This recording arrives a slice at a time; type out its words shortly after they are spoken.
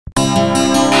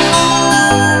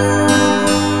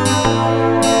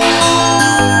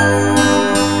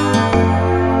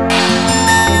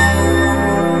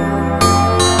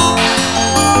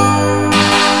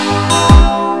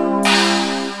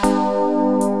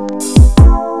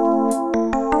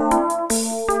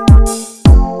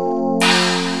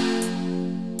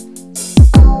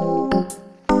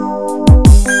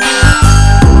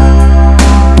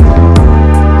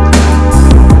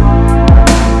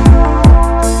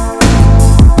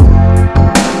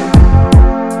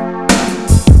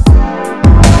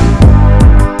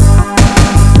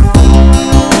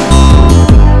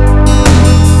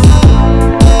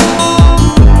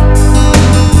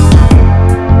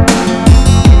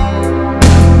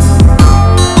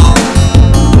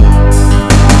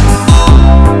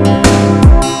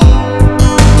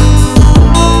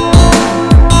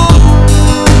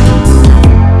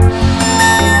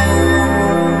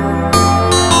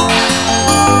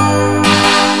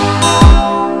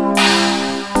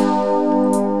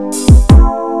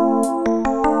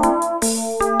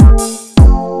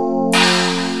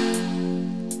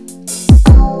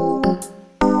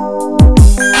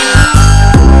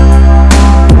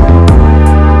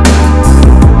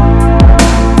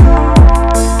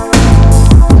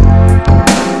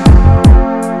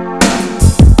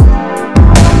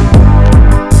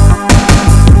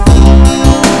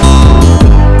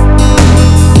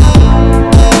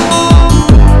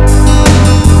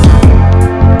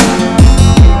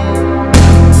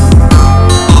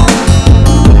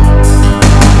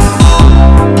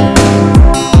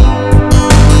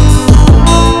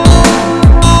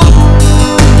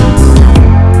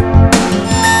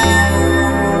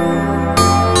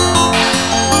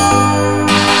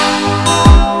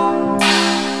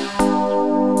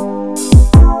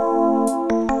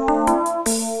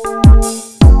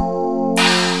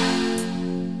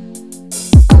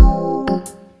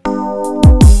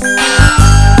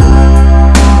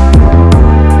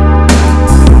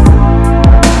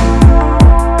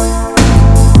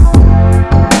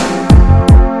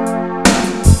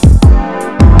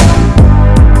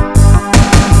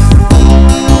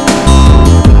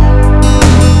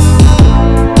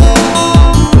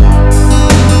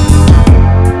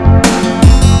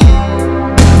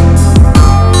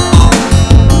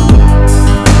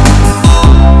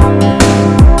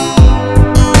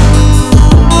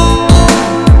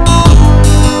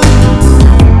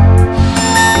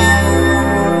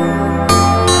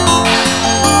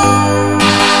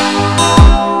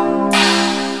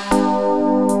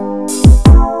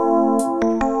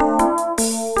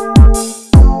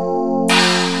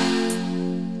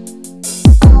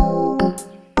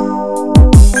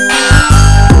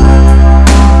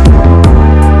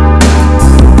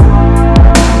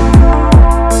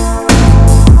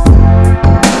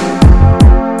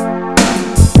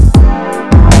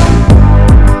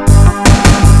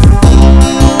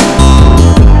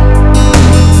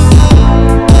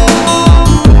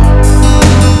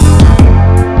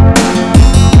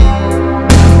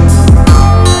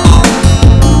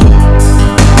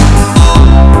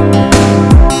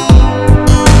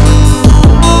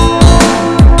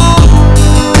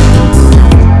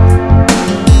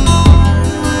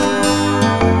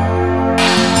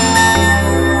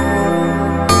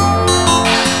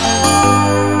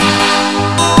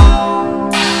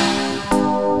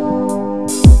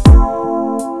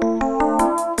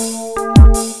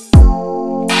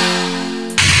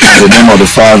In the name of the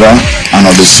Father, and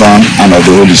of the Son, and of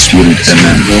the Holy Spirit.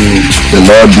 Amen. The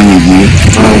Lord be with you.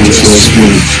 And with your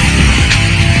spirit.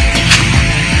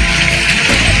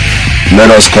 Let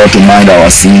us call to mind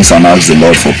our sins and ask the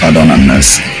Lord for pardon and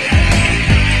mercy.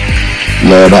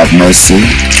 Lord, have mercy.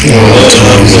 Lord,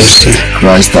 have mercy.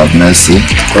 Christ, have mercy.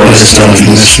 Christ, have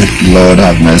mercy. Lord,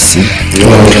 have mercy.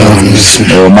 Lord, have mercy.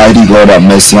 Almighty God, have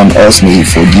mercy on us. May He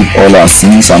forgive all our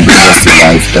sins and bring us to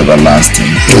life everlasting.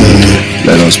 Amen.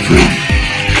 Let us pray.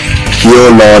 Hear,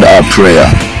 O Lord, our prayer.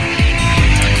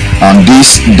 And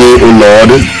this day, O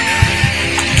Lord,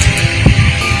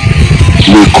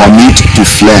 we commit to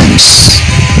flames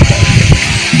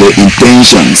the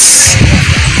intentions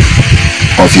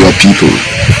of your people.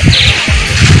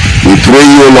 We pray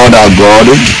you, O Lord our God,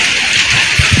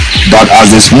 that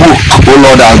as the smoke, O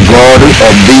Lord our God,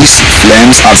 of these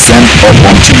flames ascend up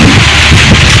unto you.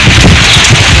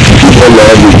 O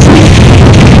Lord, we pray.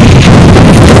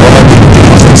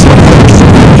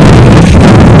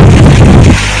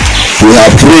 We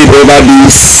have prayed over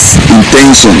these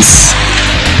intentions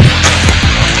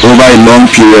over a long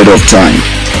period of time.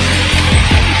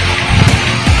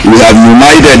 We have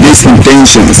united these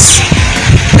intentions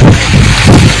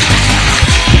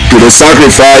to the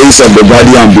sacrifice of the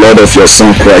body and blood of your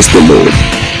Son Christ the Lord.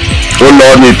 Oh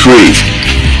Lord, we pray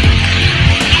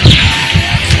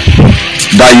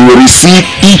that you will receive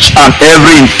each and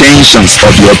every intentions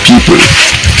of your people.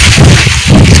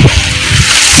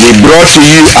 We brought to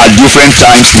you at different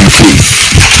times in faith.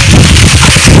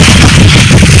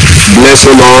 Bless,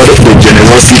 O Lord, the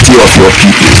generosity of your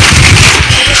people.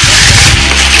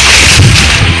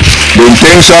 The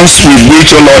intentions with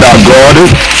which, O Lord our God,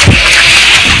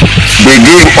 they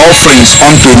gave offerings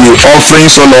unto you,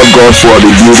 offerings, O Lord God, for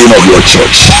the building of your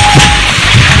church.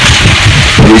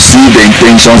 Receive the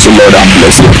intentions, O Lord, and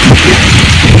bless your people.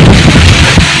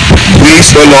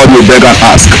 This, O Lord, we beg and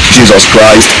ask, Jesus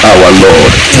Christ our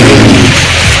Lord.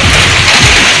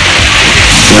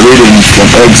 We're reading from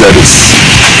Exodus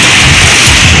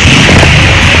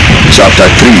chapter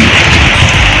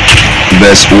 3,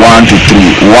 verse 1 to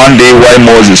 3. One day while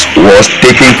Moses was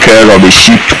taking care of the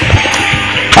sheep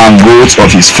and goats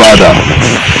of his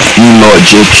father-in-law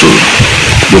Jethro,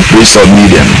 the priest of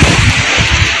Midian,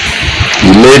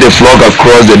 he laid the flock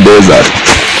across the desert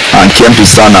and came to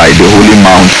Sinai, the holy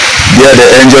mount. There the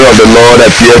angel of the Lord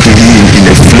appeared to him in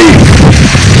a flame,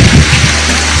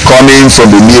 coming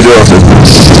from the middle of the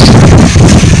bush.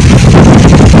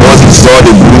 Moses saw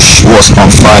the bush was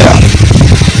on fire,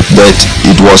 but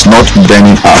it was not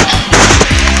burning up.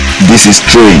 This is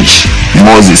strange,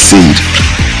 Moses said.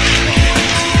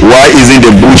 Why isn't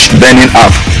the bush burning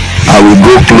up? I will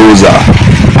go closer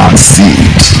and see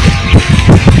it.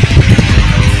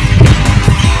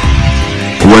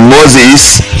 When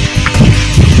Moses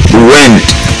went,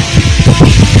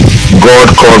 God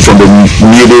called from the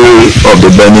middle of the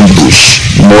burning bush,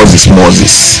 Moses,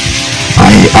 Moses.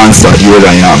 And he answered, here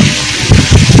I am.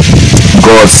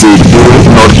 God said, do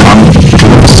not come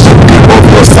close. Take off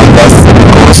your sandals,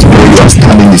 because where you are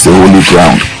standing is a holy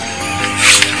ground.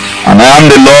 And I am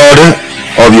the Lord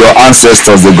of your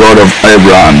ancestors, the God of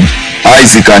Abraham,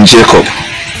 Isaac, and Jacob.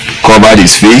 Covered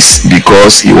his face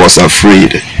because he was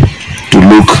afraid to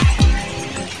look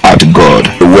at God.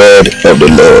 The word of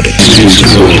the Lord.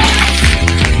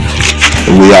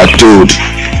 We are told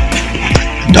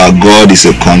that God is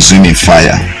a consuming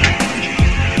fire.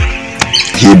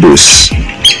 Hebrews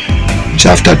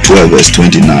chapter 12 verse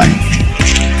 29.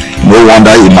 No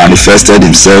wonder he manifested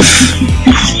himself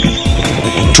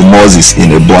to Moses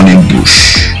in a burning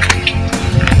bush.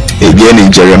 Again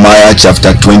in Jeremiah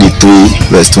chapter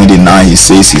 23 verse 29, he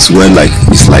says his word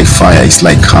is like fire, it's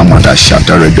like hammer that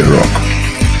shattered the rock.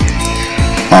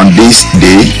 On this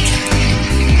day,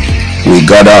 we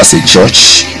gather as a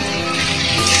church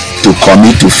to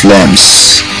commit to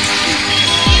flames,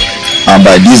 and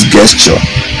by this gesture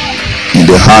in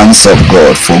the hands of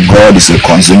God, for God is a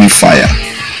consuming fire,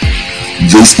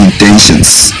 these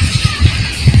intentions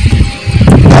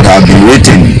that have been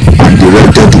written and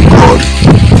directed to God,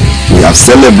 we have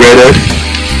celebrated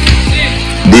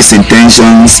these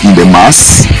intentions in the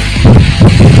Mass.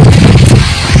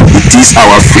 It is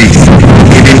our faith,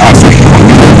 even as we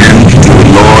commit them to the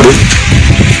Lord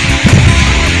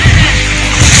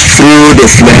through the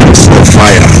flames of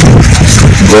fire.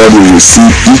 God will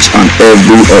receive each and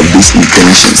every of these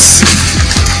intentions.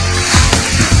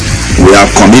 We are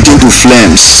committing to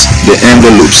flames the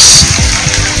envelopes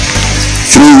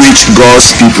through which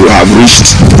God's people have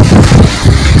reached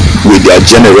with their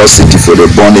generosity for the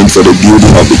burning, for the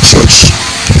building of the church.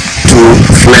 To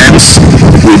flames,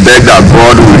 we beg that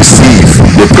God will receive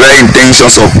the prayer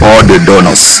intentions of all the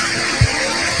donors.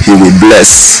 He will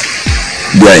bless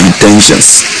their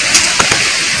intentions,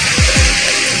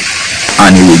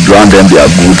 and He will grant them their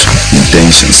good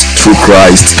intentions through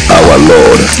Christ our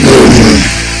Lord. Amen.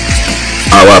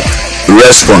 Our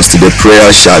response to the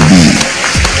prayer shall be,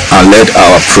 and let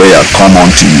our prayer come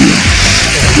unto you.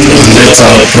 Let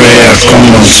our prayer come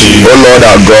unto you. O Lord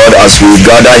our God, as we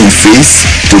gather in faith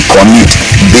to commit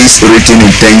these written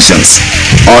intentions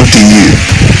unto you,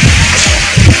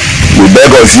 we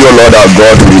beg of you, O Lord our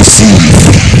God, to receive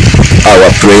our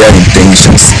prayer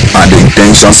intentions and the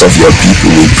intentions of your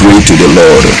people. We pray to the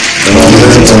Lord.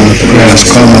 Let our prayers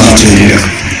come unto you.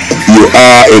 You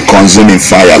are a consuming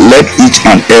fire. Let each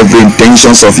and every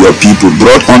intentions of your people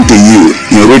brought unto you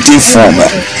in written form,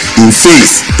 in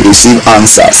faith, receive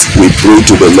answers. We pray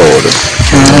to the Lord.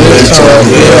 Let our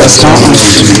prayers come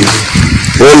unto you.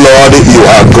 O Lord, you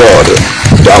are God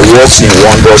that works in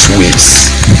wondrous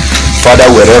ways. Father,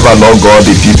 wherever, Lord God,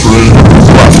 the people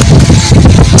who have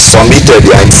submitted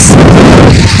their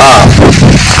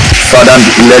Father,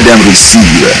 let them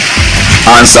receive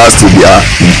answers to their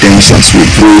intentions. We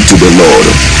pray to the Lord.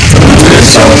 Let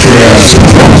our prayers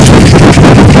come unto you.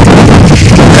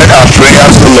 Let our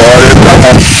prayers, Lord, come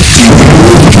up to you.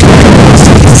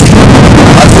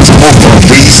 As we spoke of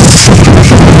these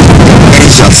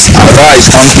intentions, arise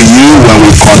unto you when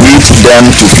we commit them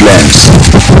to flames.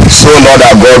 So, Lord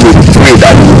our God, we pray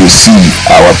that you receive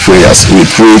our prayers. We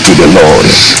pray to the Lord.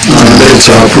 And let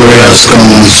our prayers come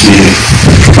unto you.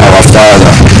 Our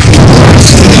Father,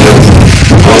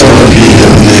 hallowed be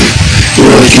your name.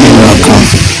 Your kingdom come.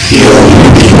 Your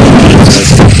will be done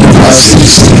as it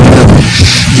is in heaven.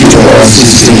 Give us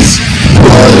this day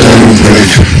our daily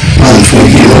bread, and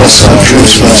forgive us our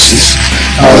trespasses,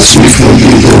 as we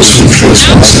forgive those who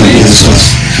trespass against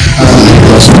us. And lead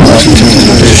us not into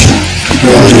temptation,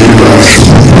 but deliver us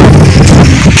from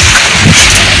evil.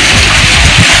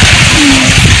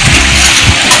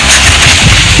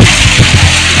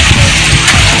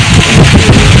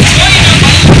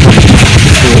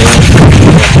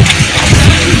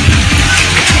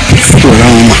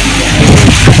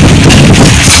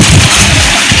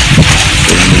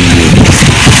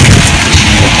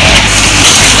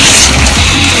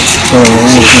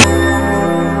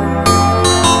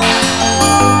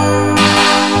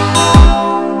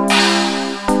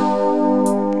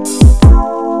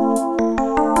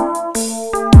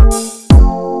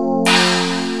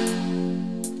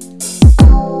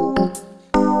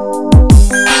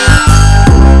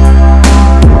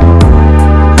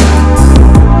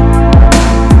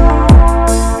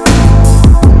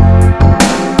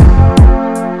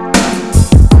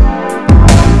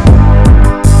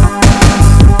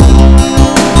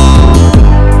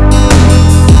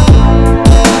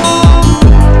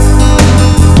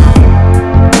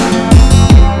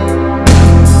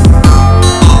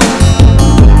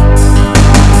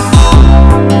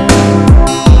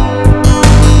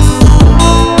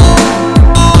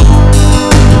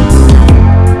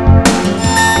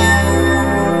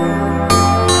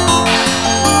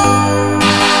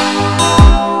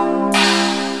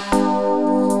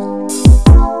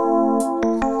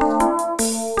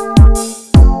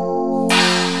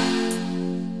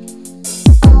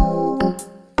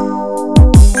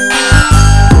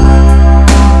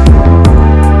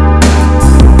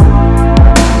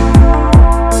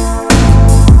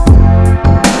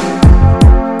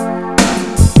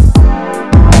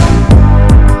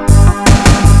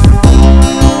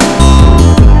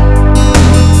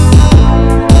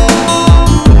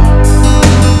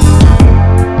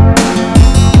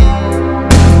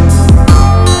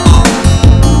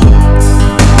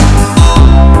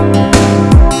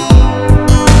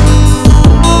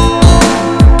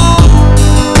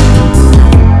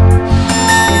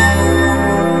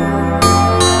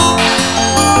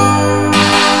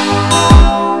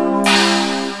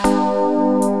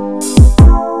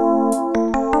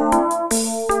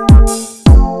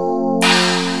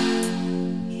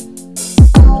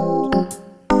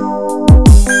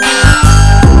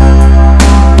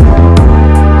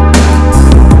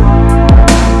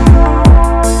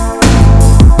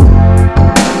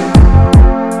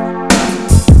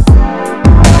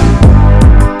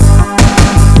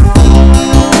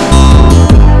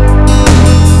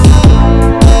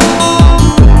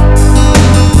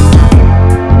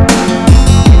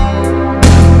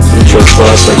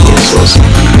 trespass against us,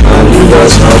 and lead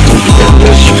us not into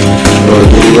temptation, but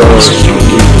deliver us from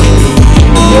evil.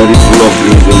 Mary, full of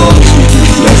grace, the Lord is with you.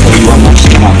 Blessed are you amongst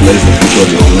women, and blessed the fruit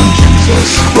of your womb, Jesus.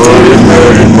 Holy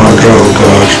Mary, Mother Mother of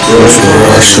God, pray for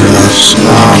us sinners,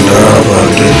 now and at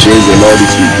our death. Praise the Lord is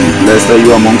with thee. Blessed are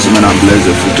you amongst women, and blessed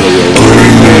the fruit of your womb.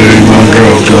 Holy Mary, Mother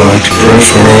of God, pray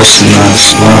for us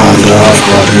sinners, now and at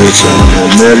our death.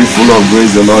 Mary, full of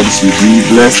grace, the Lord is with thee.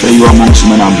 Blessed are you amongst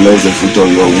women, and blessed the fruit of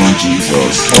your womb,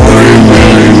 Jesus. Holy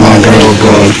Mary, Mother of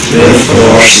God, pray for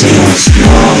us sinners,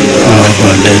 now and at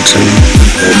our death.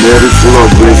 Mary, full of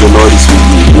grace, the Lord is with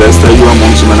thee. Blessed are you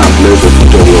amongst women, and blessed the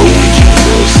fruit of your womb,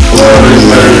 Jesus. Holy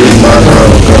Mary, Mother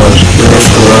of God, pray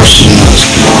for us sinners,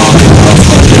 now and at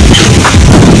our death.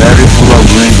 Mary, full of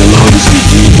grace, the Lord is with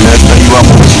thee. Blessed are you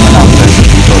amongst women, and blessed the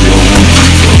fruit of your womb,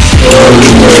 Jesus.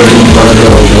 Holy Mary, Mother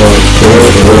of God, pray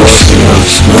for us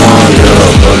sinners, now and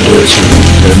at our death.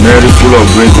 Mary, full of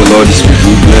grace, the Lord is with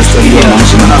thee. Blessed are you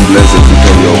amongst women, and blessed the fruit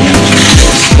of your womb,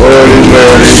 Jesus. Holy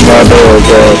Mary, Mother of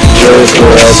God, pray for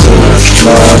us sinners,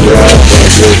 now and at our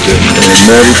death.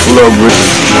 Mary, full of grace,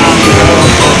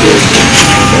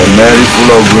 Mary,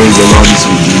 full of grace, the Lord is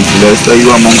with thee. Blessed are you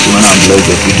amongst women, and blessed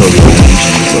the fruit of your womb,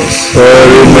 Jesus.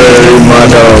 Holy Mary,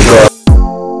 Mother of God,